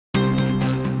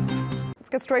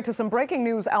Get straight to some breaking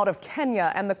news out of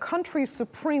Kenya, and the country's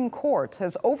Supreme Court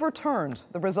has overturned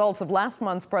the results of last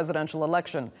month's presidential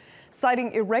election.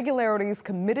 Citing irregularities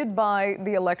committed by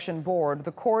the election board,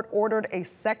 the court ordered a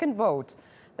second vote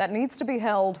that needs to be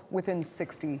held within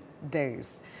 60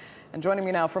 days. And joining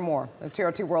me now for more is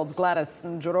TRT World's Gladys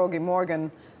and Njoroge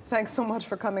Morgan. Thanks so much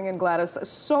for coming in, Gladys.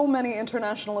 So many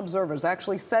international observers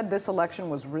actually said this election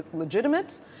was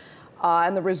legitimate.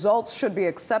 And the results should be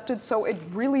accepted, so it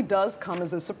really does come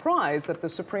as a surprise that the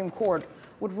Supreme Court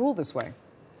would rule this way.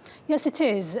 Yes, it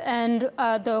is. And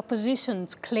the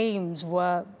opposition's claims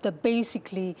were that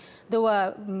basically there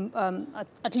were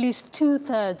at least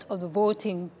 2/3 of the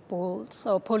voting polls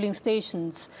or polling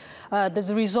stations, that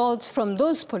the results from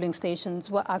those polling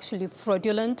stations were actually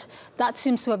fraudulent. That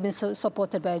seems to have been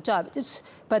supported by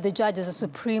the judges, the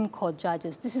Supreme Court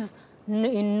judges. This is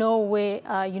in no way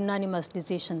a unanimous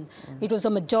decision. It was a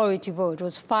majority vote. It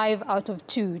was 5 out of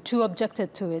 2. 2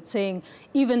 objected to it, saying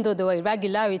even though there were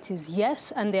irregularities,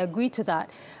 yes, and they agreed to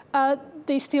that.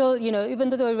 They still, even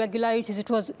though there were irregularities, it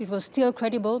was still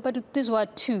credible, but these were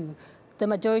 2. The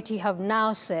majority have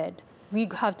now said we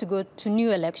have to go to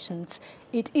new elections.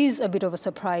 It is a bit of a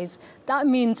surprise. That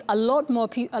means a lot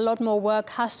more work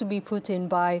has to be put in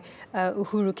by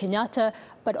Uhuru Kenyatta.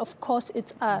 But of course,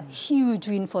 it's a huge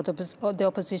win for the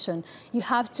opposition. You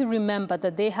have to remember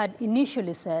that they had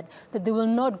initially said that they will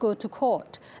not go to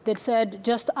court. They said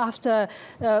just after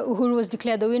Uhuru was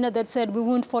declared the winner, they said we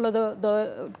won't follow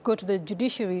go to the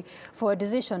judiciary for a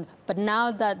decision. But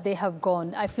now that they have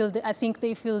gone, I think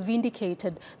they feel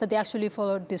vindicated that they actually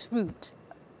followed this route.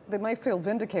 They might feel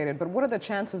vindicated, but what are the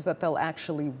chances that they'll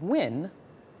actually win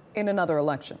in another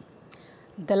election?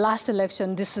 The last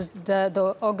election, this is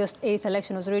the August 8th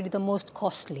election, was already the most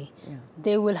costly. Yeah.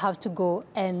 They will have to go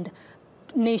and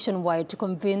nationwide to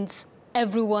convince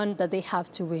everyone that they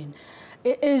have to win.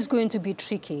 It is going to be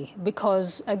tricky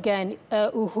because, again,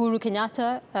 Uhuru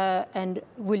Kenyatta and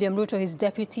William Ruto, his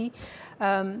deputy,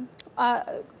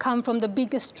 come from the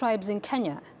biggest tribes in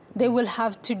Kenya. They will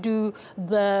have to do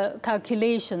the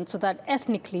calculation so that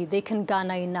ethnically they can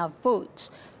garner enough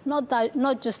votes.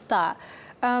 Not just that.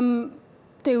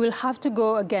 They will have to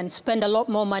go, again, spend a lot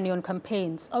more money on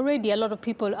campaigns. Already, a lot of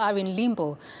people are in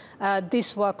limbo.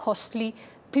 These were costly.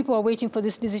 People are waiting for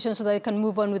this decision so that they can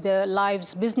move on with their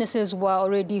lives. Businesses were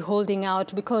already holding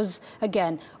out because,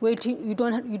 again, you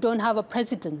don't have a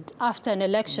president after an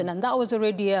election, and that was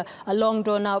already a long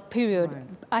drawn-out period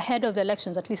ahead of the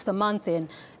elections, at least a month in,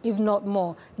 if not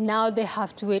more. Now they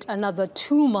have to wait another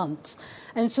 2 months.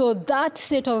 And so that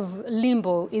state of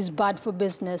limbo is bad for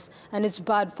business, and it's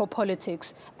bad for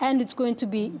politics. And it's going to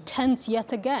be tense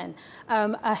yet again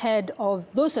ahead of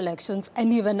those elections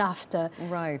and even after,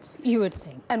 you would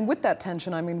think. And with that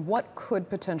tension, I mean, what could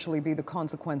potentially be the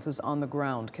consequences on the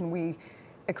ground? Can we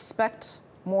expect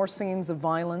more scenes of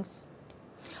violence?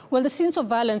 Well, the scenes of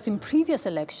violence in previous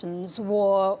elections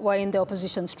were in the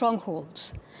opposition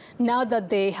strongholds. Now that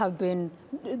they have been,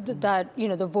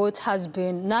 the vote has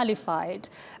been nullified,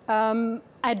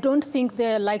 I don't think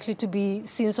there are likely to be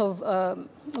scenes of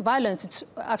violence. It's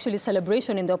actually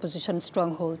celebration in the opposition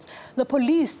strongholds. The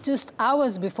police, just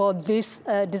hours before this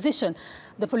decision,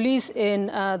 the police in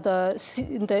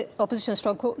the opposition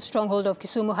stronghold of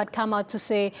Kisumu had come out to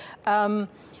say,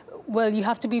 well, you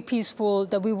have to be peaceful,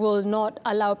 that we will not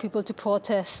allow people to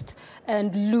protest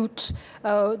and loot. They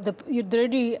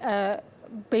already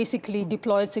basically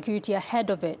deployed security ahead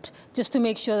of it, just to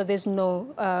make sure that there's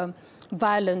no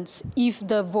violence if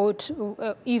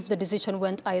the decision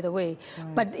went either way.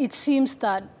 But it seems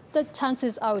that the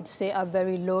chances, I would say, are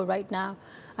very low right now.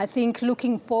 I think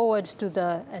looking forward to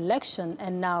the election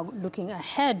and now looking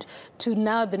ahead to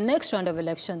now the next round of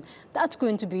election, that's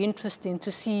going to be interesting to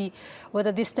see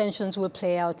whether these tensions will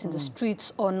play out in the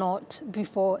streets or not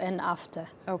before and after.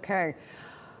 Okay.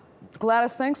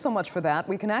 Gladys, thanks so much for that.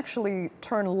 We can actually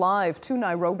turn live to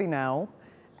Nairobi now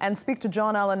and speak to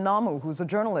John Allen Namu, who's a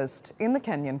journalist in the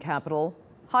Kenyan capital.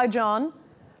 Hi, John.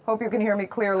 Hope you can hear me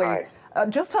clearly. Hi.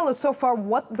 Just tell us so far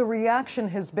what the reaction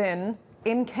has been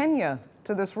in Kenya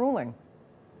to this ruling.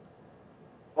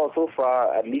 Well, so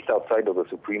far, at least outside of the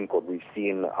Supreme Court, we've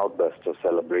seen outbursts of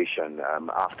celebration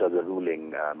after the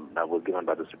ruling that was given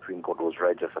by the Supreme Court was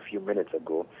read just a few minutes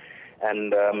ago.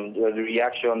 And the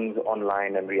reactions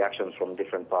online and reactions from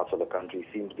different parts of the country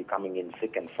seem to be coming in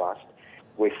thick and fast,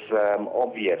 with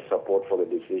obvious support for the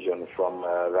decision from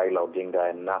Raila Odinga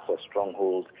and NASA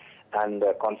stronghold, and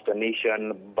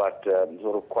consternation, but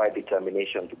sort of quiet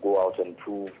determination to go out and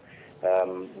prove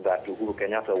that Uhuru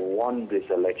Kenyatta won this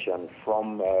election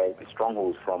from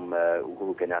strongholds from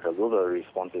Uhuru Kenyatta. Those are the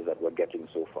responses that we're getting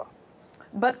so far.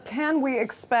 But can we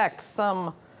expect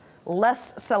some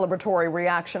less celebratory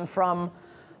reaction from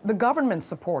the government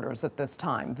supporters at this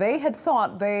time? They had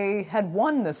thought they had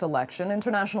won this election.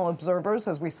 International observers,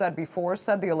 as we said before,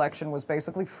 said the election was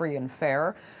basically free and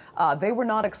fair. They were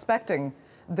not expecting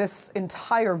this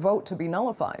entire vote to be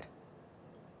nullified.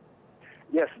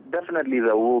 Yes, definitely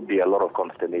there will be a lot of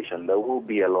consternation. There will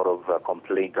be a lot of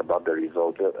complaint about the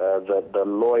result. The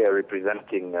lawyer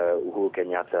representing Uhuru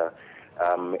Kenyatta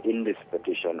in this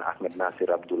petition, Ahmed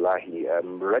Nasir Abdullahi,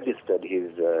 registered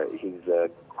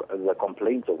the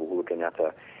complaints of Uhuru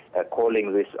Kenyatta,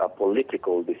 calling this a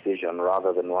political decision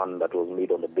rather than one that was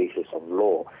made on the basis of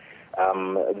law.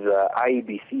 The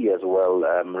IEBC as well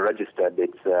registered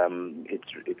its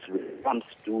response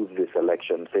to this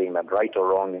election, saying that right or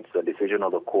wrong, it's a decision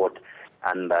of the court,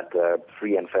 and that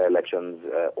free and fair elections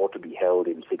ought to be held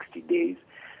in 60 days.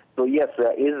 So yes,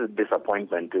 there is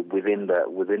disappointment within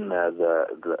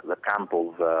the camp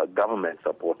of government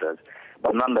supporters,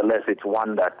 but nonetheless, it's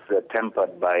one that's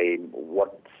tempered by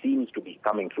what seems to be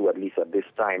coming through, at least at this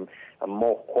time, a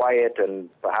more quiet and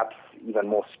perhaps even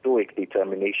more stoic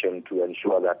determination to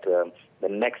ensure that the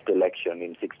next election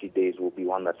in 60 days will be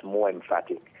one that's more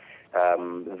emphatic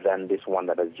than this one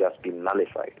that has just been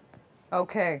nullified.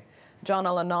 Okay. John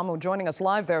Alanamu joining us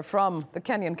live there from the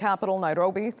Kenyan capital,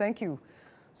 Nairobi. Thank you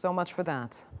so much for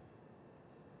that.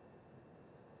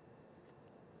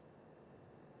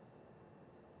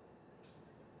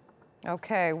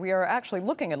 Okay, we are actually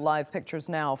looking at live pictures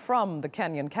now from the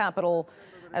Kenyan capital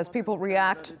as people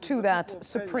react to that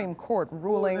Supreme Court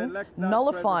ruling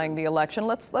nullifying the election.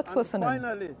 Let's listen in.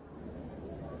 Finally,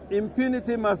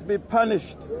 impunity must be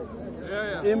punished.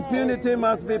 Impunity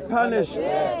must be punished.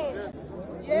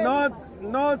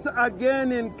 Not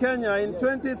again in Kenya. In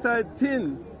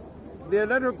 2013, the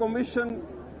Electoral Commission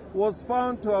was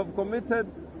found to have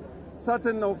committed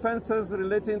certain offenses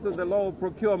relating to the law of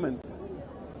procurement.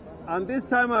 And this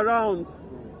time around,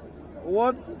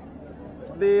 what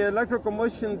the Electoral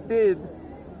Commission did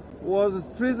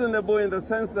was treasonable in the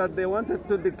sense that they wanted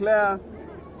to declare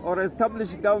or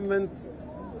establish government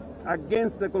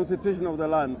against the constitution of the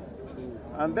land.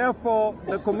 And therefore,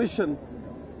 the Commission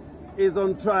is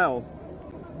on trial.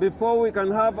 Before we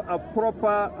can have a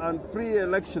proper and free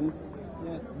election,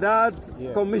 that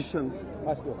Commission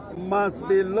must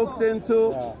be looked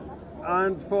into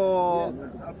and for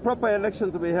proper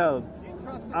elections to be held.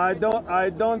 I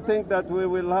don't think that we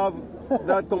will have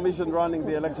that commission running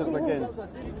the elections again.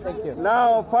 Thank you.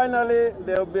 Now, finally,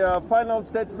 there will be a final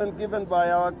statement given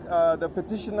by the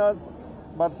petitioners,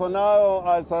 but for now,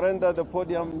 I surrender the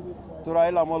podium to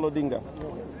Raila Amolo Odinga.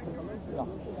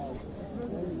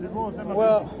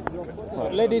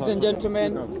 Well, ladies and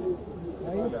gentlemen,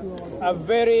 a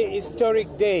very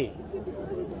historic day.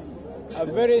 A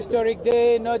very historic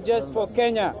day, not just for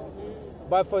Kenya,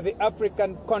 but for the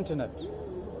African continent.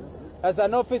 As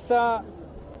an officer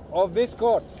of this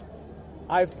court,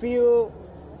 I feel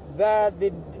that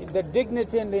the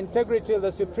dignity and the integrity of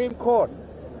the Supreme Court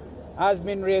has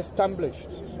been reestablished.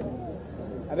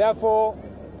 And therefore,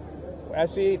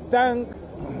 as we thank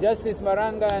Justice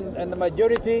Maranga and the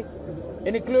majority,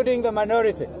 including the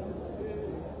minority,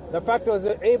 the fact was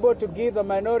able to give the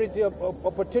minority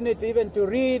opportunity even to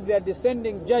read their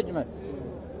dissenting judgment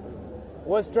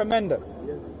was tremendous.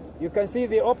 You can see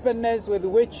the openness with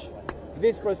which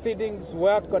these proceedings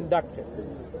were conducted.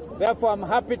 Therefore, I'm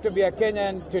happy to be a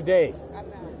Kenyan today.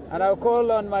 And I'll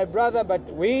call on my brother, but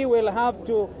we will have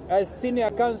to, as senior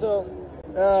counsel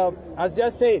has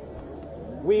just said,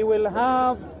 we will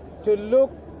have to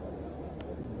look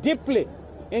deeply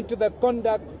into the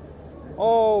conduct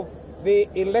of the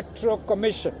Electoral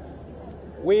Commission.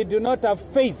 We do not have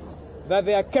faith that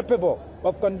they are capable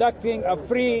of conducting a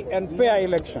free and fair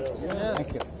election. Yes.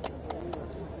 Thank you.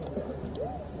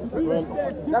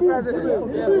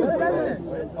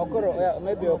 Okoro,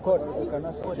 maybe Okoro, you can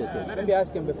ask. Maybe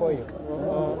ask him before you.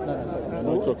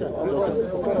 No, it's okay.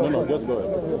 It's okay. No, just go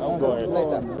ahead. Go ahead.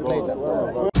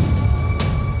 Later.